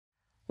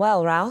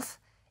Well, Ralph,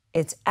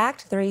 it's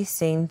Act 3,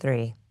 Scene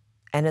 3,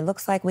 and it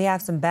looks like we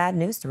have some bad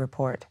news to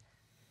report.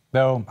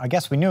 Though I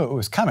guess we knew it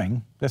was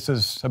coming. This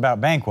is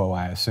about Banquo,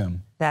 I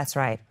assume. That's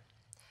right.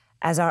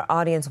 As our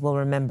audience will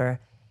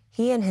remember,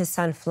 he and his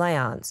son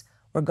Fleance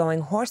were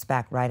going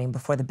horseback riding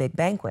before the big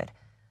banquet.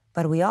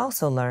 But we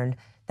also learned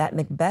that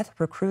Macbeth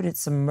recruited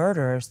some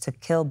murderers to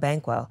kill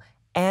Banquo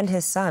and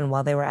his son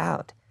while they were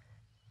out.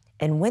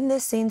 And when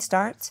this scene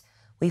starts,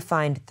 we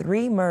find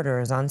 3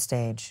 murderers on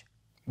stage.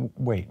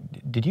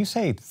 Wait, did you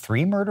say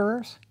 3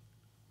 murderers?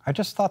 I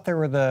just thought there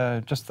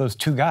were just those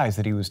 2 guys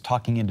that he was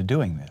talking into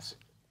doing this.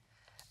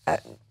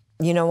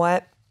 You know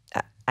what?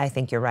 I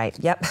think you're right.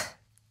 Yep.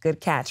 Good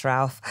catch,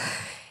 Ralph.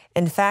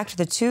 In fact,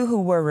 the 2 who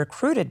were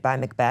recruited by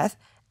Macbeth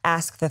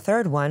ask the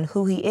 3rd one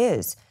who he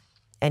is,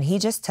 and he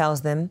just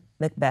tells them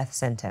Macbeth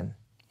sent him.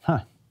 Huh.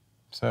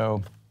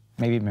 So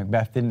maybe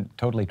Macbeth didn't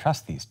totally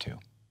trust these 2.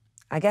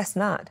 I guess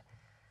not.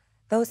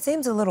 Though it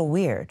seems a little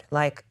weird.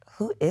 Like,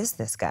 who is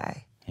this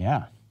guy?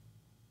 Yeah.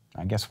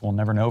 I guess we'll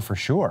never know for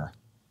sure.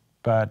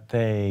 But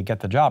they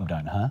get the job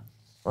done, huh?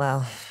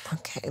 Well,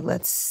 okay,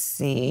 let's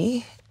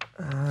see.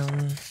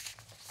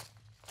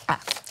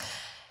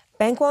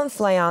 Banquo and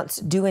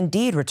Fleance do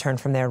indeed return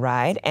from their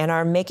ride and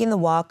are making the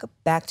walk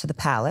back to the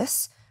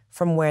palace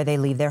from where they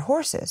leave their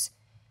horses.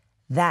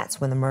 That's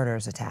when the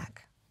murderers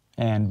attack.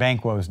 And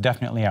Banquo's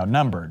definitely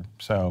outnumbered,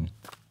 so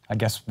I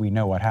guess we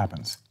know what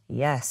happens.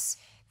 Yes.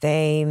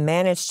 They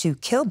manage to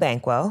kill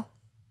Banquo.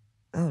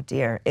 Oh,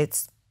 dear.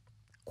 It's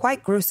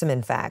quite gruesome,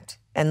 in fact.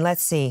 And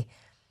let's see.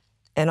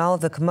 In all of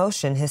the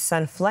commotion, his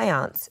son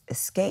Fleance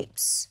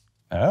escapes.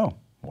 Oh,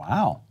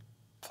 wow.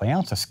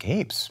 Fleance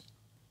escapes.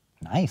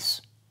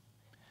 Nice.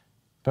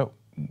 But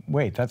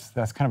wait,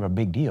 that's kind of a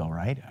big deal,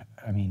 right?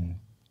 I mean,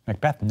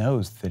 Macbeth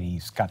knows that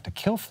he's got to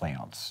kill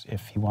Fleance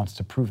if he wants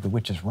to prove the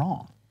witch is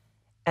wrong.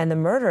 And the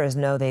murderers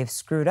know they've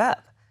screwed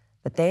up,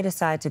 but they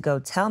decide to go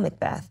tell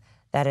Macbeth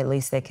that at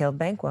least they killed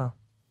Banquo.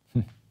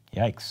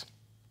 Yikes.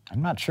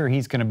 I'm not sure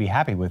he's going to be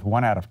happy with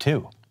 1 out of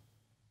 2.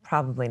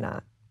 Probably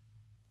not.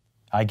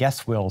 I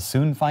guess we'll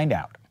soon find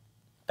out.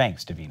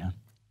 Thanks, Davina.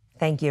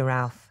 Thank you,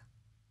 Ralph.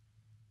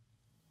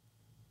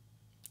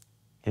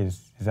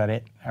 Is that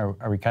it?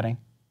 Are we cutting?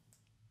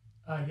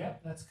 Yeah,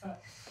 that's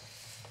cut.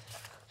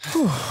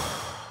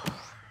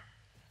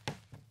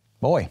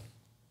 Boy,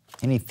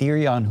 any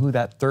theory on who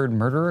that 3rd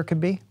murderer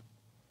could be?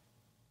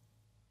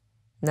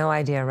 No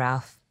idea,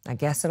 Ralph. I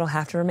guess it'll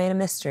have to remain a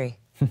mystery.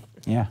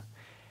 Yeah.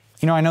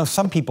 You know, I know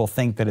some people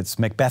think that it's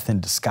Macbeth in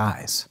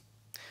disguise,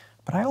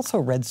 but I also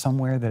read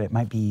somewhere that it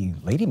might be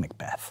Lady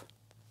Macbeth.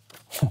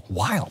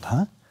 Wild,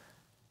 huh?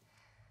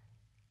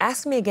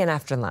 Ask me again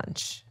after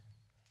lunch.